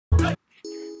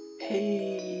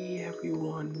Hey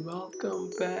everyone, welcome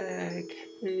back.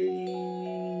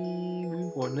 Hey,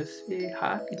 we wanna say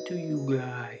hi to you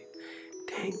guys.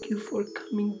 Thank you for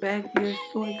coming back. We are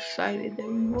so excited that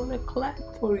we wanna clap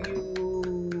for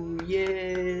you.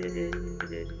 Yeah,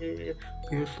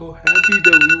 we are so happy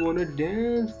that we wanna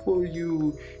dance for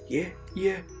you. Yeah.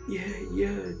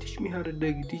 Teach me how to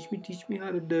Dougie. Teach me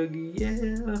how to Dougie.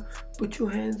 Yeah, put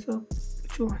your hands up.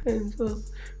 Put your hands up.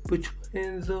 Put your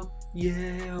hands up.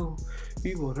 Yeah,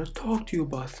 we wanna talk to you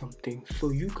about something. So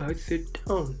you guys sit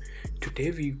down.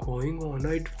 Today we're going on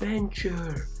an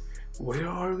adventure. Where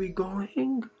are we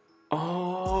going?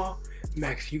 Oh,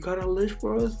 Max, you got a list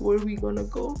for us where we gonna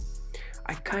go?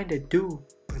 I kinda do,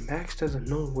 but Max doesn't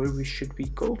know where we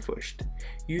go first.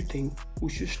 You think we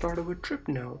should start our trip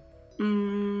now?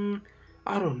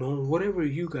 I don't know. Whatever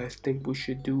you guys think we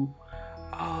should do.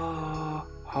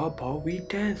 How about we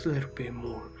dance a little bit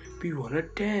more? We wanna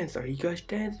dance. Are you guys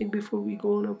dancing before we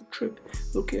go on a trip?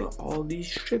 Look at all these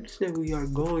trips that we are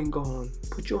going on.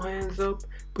 Put your hands up.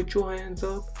 Put your hands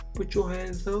up. Put your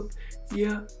hands up.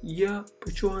 Yeah.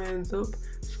 Put your hands up.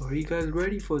 So are you guys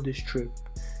ready for this trip?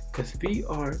 Cause we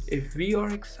are. If we are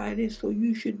excited, so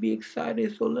you should be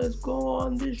excited. So let's go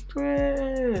on this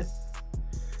trip.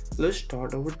 Let's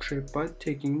start our trip by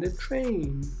taking the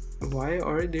train. Why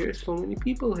are there so many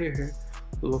people here?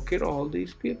 Look at all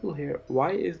these people here.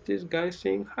 Why is this guy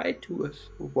saying hi to us?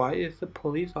 Why is the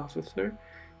police officer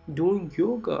doing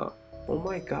yoga? Oh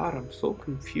my god, I'm so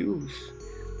confused.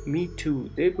 Me too.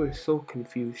 They were so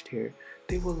confused here.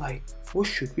 They were like, what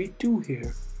should we do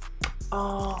here?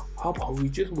 How about we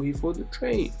just wait for the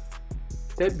train?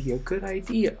 That'd be a good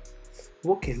idea.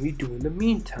 What can we do in the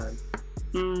meantime?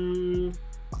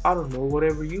 I don't know,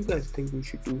 whatever you guys think we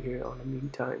should do here on the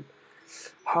meantime.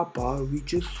 How about we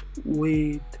just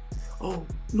wait? Oh,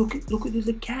 look at there's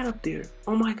a cat up there.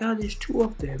 Oh my god, there's two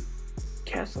of them.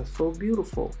 Cats are so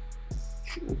beautiful.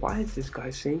 Why is this guy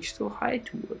saying still hi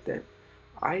to them?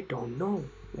 I don't know.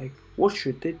 Like, what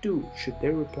should they do? Should they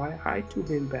reply hi to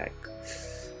him back?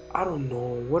 I don't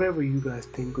know. Whatever you guys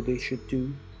think they should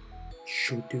do.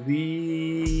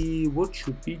 What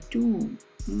should we do?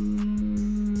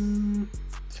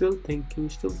 Still thinking.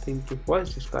 Why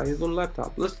is this guy on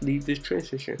laptop? Let's leave this train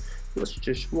station. Let's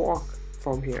just walk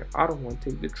from here. I don't want to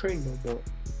take the train no more.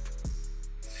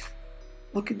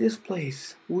 Look at this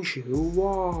place. We should be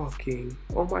walking.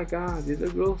 Oh my god, there's a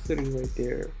girl sitting right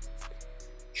there.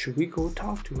 Should we go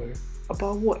talk to her?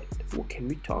 About what? What can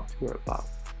we talk to her about?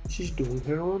 She's doing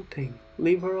her own thing.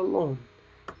 Leave her alone.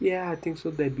 Yeah, I think so.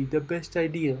 That'd be the best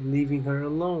idea. Leaving her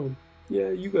alone.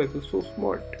 Yeah, you guys are so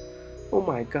smart. Oh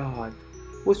my god.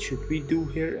 What should we do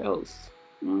here else?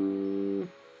 Oh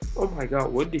my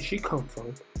god, where did she come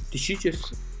from? Did she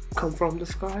just come from the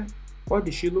sky? Why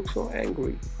does she look so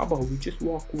angry? How about we just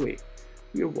walk away?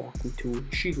 We're walking too.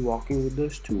 She's walking with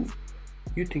us too.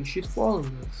 You think she's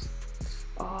following us?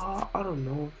 I don't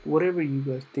know. Whatever you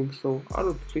guys think so. I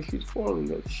don't think she's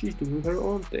following us. She's doing her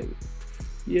own thing.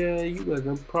 Yeah, you guys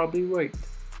are probably right.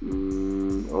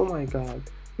 Oh my god.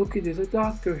 Look at there's a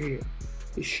doctor here.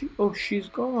 Is she? Oh, she's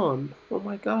gone. Oh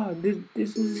my god, this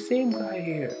is the same guy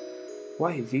here.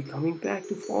 Why is he coming back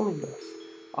to following us?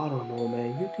 I don't know,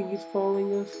 man. You think he's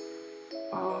following us?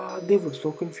 They were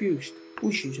so confused.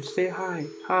 We should just say hi.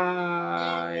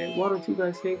 Hi. Why don't you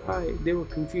guys say hi? They were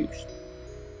confused.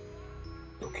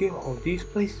 Okay, all these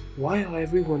places. Why are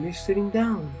everyone is sitting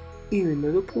down? Even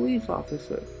the police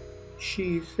officer.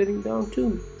 She's sitting down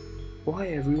too. Why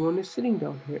everyone is sitting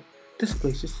down here? This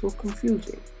place is so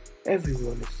confusing.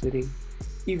 Everyone is sitting.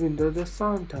 Even though the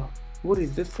Santa. What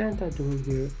is the Santa doing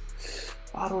here?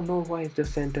 I don't know why is the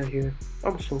Santa here.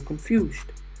 I'm so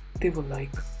confused. They were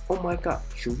like, oh my god,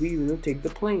 should we even take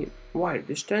the plane? Why are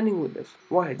they standing with us?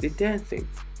 Why are they dancing?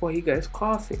 Why are you guys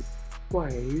coughing? Why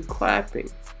are you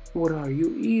clapping? What are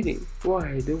you eating? Why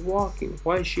are they walking?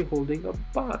 Why is she holding a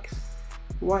box?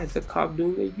 Why is the cop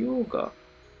doing a yoga?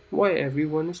 Why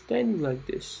everyone is standing like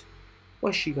this?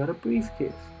 Why she got a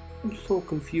briefcase? I'm so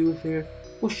confused here.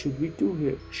 What should we do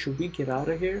here? Should we get out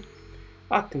of here?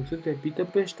 I think so that'd be the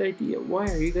best idea. Why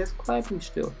are you guys clapping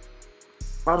still?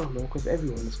 I don't know, because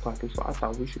everyone is clapping, so I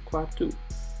thought we should clap too.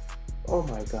 Oh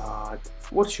my god.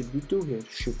 What should we do here?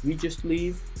 Should we just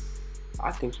leave?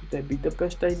 I think so that'd be the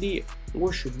best idea.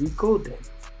 Where should we go then?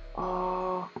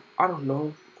 I don't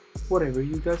know. Whatever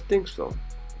you guys think so.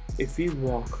 If we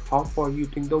walk, how far you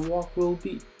think the walk will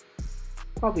be?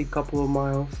 Probably a couple of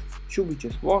miles. Should we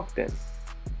just walk then?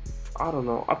 I don't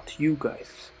know, up to you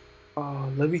guys.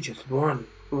 Let me just run.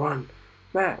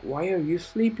 Matt, why are you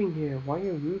sleeping here? Why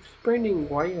are you sprinting?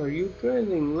 Why are you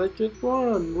dressing? Let's just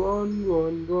run.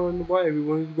 Why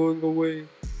everyone is going away?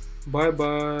 Bye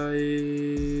bye.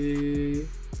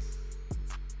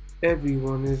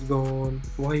 Everyone is gone.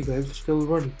 Why you guys still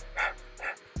running?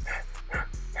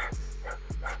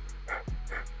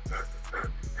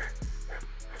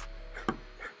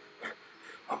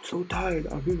 I'm so tired.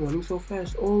 Are we running so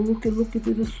fast? Oh, look at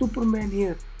there's a Superman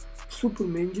here.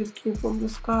 Superman just came from the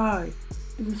sky.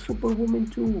 There's a Superwoman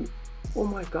too. Oh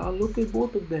my god, look at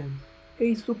both of them.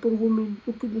 Hey Superwoman,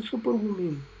 look at the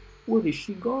Superwoman. Where is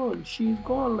she gone? She's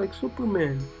gone like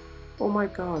Superman. Oh my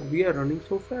god, we are running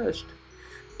so fast.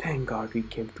 Thank God we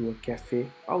came to a cafe.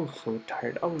 I was so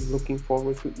tired. I was looking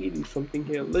forward to eating something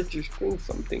here. Let's just drink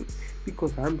something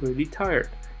because I'm really tired.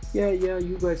 Yeah,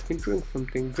 you guys can drink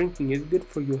something. Drinking is good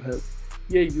for your health.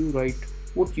 Yeah, you right.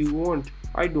 What do you want?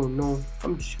 I don't know.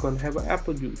 I'm just gonna have an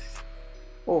apple juice.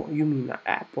 Oh, you mean an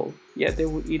apple? Yeah, they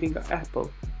were eating an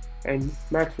apple. And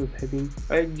Max was having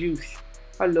a juice.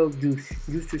 I love juice.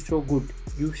 Juice is so good.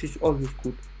 Juice is always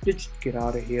good. Let's get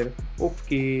out of here.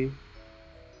 Okay.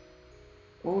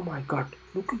 Oh my god,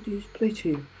 look at this place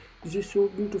here. This is so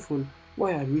beautiful.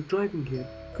 Why are we driving here?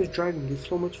 Because driving is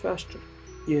so much faster.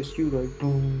 Yes, you're right.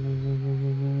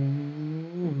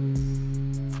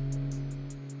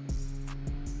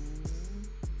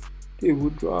 They were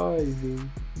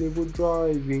driving. They were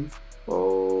driving.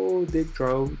 Oh, they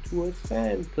drove to a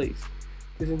sand place.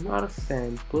 This is not a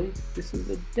sand place. This is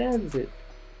a desert.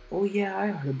 Oh yeah, I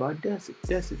heard about desert.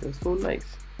 Deserts are so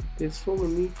nice. There's so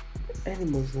many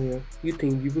animals here. You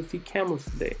think you will see camels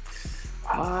today?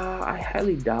 I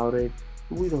highly doubt it.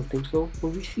 We don't think so. But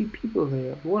we see people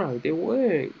here. What are they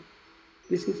wearing?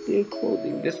 This is their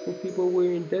clothing. That's what people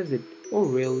wear in desert. Oh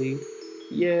really?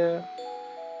 Yeah.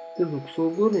 They look so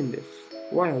good in this.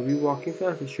 Why are we walking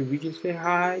faster? Should we just say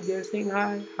hi? They're saying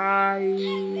hi.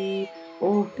 Hi.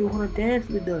 Oh, they wanna dance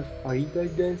with us. Are you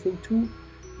guys dancing too?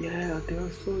 Yeah, they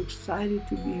are so excited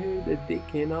to be here that they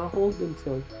cannot hold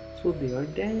themselves. So they are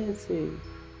dancing.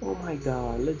 Oh my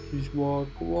god, let's just walk.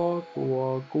 Run.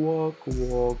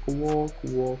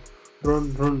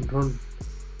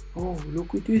 Oh,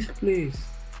 look at this place.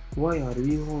 Why are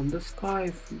we on the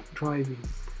sky driving?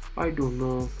 I don't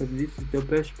know, but this is the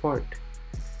best part.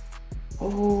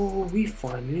 Oh, we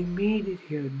finally made it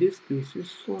here. This place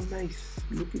is so nice.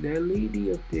 Look at that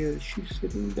lady up there. She's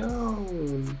sitting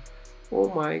down. Oh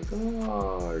my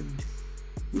god.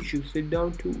 We should sit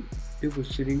down too. They were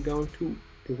sitting down too.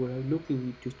 They were like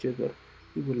looking at each other.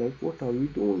 They were like, what are we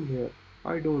doing here?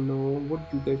 I don't know. What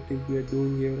do you guys think we are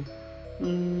doing here?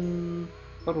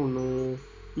 I don't know.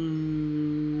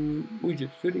 We're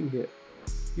just sitting here.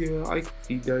 Yeah, I can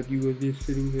see that you guys just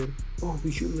sitting here. Oh,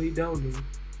 we should lay down here.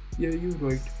 Yeah, you're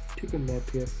right. Take a nap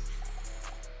here.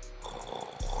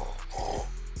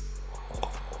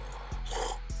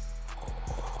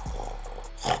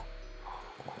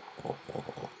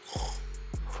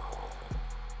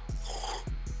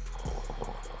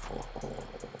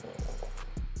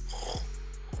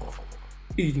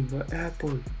 Eating an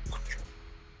apple.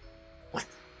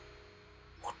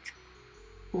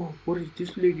 Oh, what is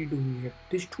this lady doing here?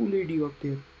 There's two ladies up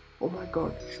there. Oh my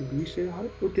god, should we say hi?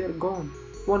 Oh, they're gone.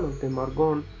 One of them are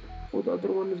gone. Oh, the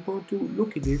other one is gone too.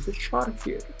 Look, there's a shark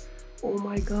here. Oh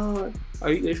my god.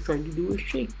 Are you guys trying to do a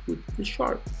shake with the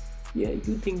shark? Yeah,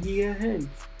 you think he has hands?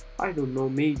 I don't know,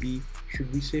 maybe.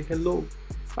 Should we say hello?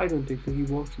 I don't think so. He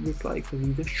wants to reply because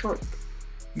he's a shark.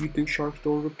 You think sharks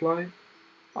don't reply?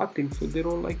 I think so. They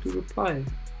don't like to reply.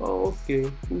 Oh,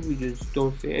 okay. We just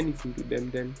don't say anything to them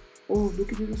then. Oh,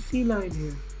 look at the sea lion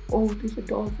here. Oh, there's a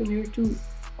dolphin here too.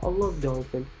 I love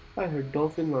dolphins. I heard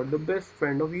dolphins are the best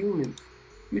friend of humans.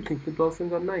 You think the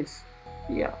dolphins are nice?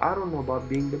 Yeah, I don't know about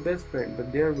being the best friend,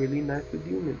 but they are really nice with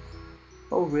humans.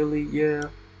 Oh, really? Yeah.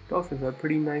 Dolphins are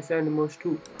pretty nice animals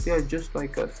too. They are just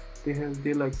like us. They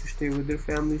like to stay with their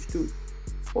families too.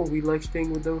 Oh, we like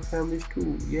staying with our families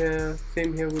too. Yeah,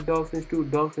 same here with dolphins too.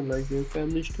 Dolphins like their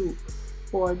families too.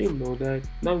 Oh, I didn't know that.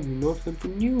 Now you know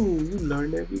something new. You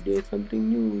learn every day something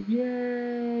new.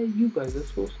 Yeah, you guys are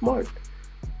so smart.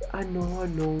 I know.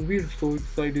 We're so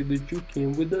excited that you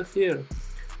came with us here.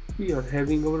 We are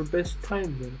having our best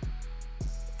time here.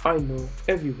 I know,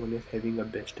 everyone is having a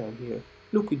best time here.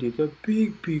 Look, there's a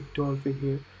big dolphin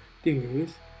here. There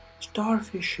is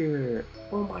starfish here.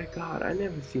 Oh my god, I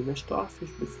never seen a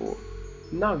starfish before.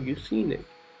 Now you've seen it.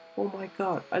 Oh my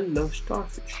god, I love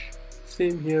starfish.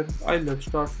 Same here, I love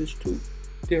starfish too.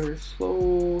 They're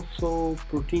so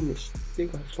proteinous. They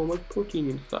got so much protein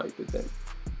inside of them.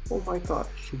 Oh my god,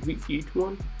 should we eat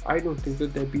one? I don't think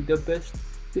that that'd be the best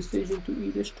decision to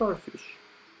eat a starfish.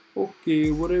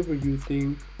 Okay, whatever you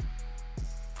think.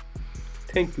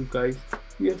 Thank you guys.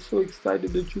 We are so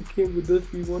excited that you came with us.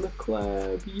 We wanna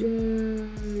clap.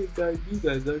 Yay! guys, you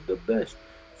guys are the best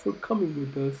for coming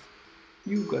with us.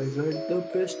 You guys are the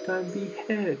best time we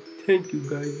had. Thank you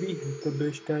guys. We had the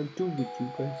best time too with you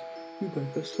guys. You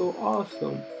guys are so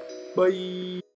awesome. Bye.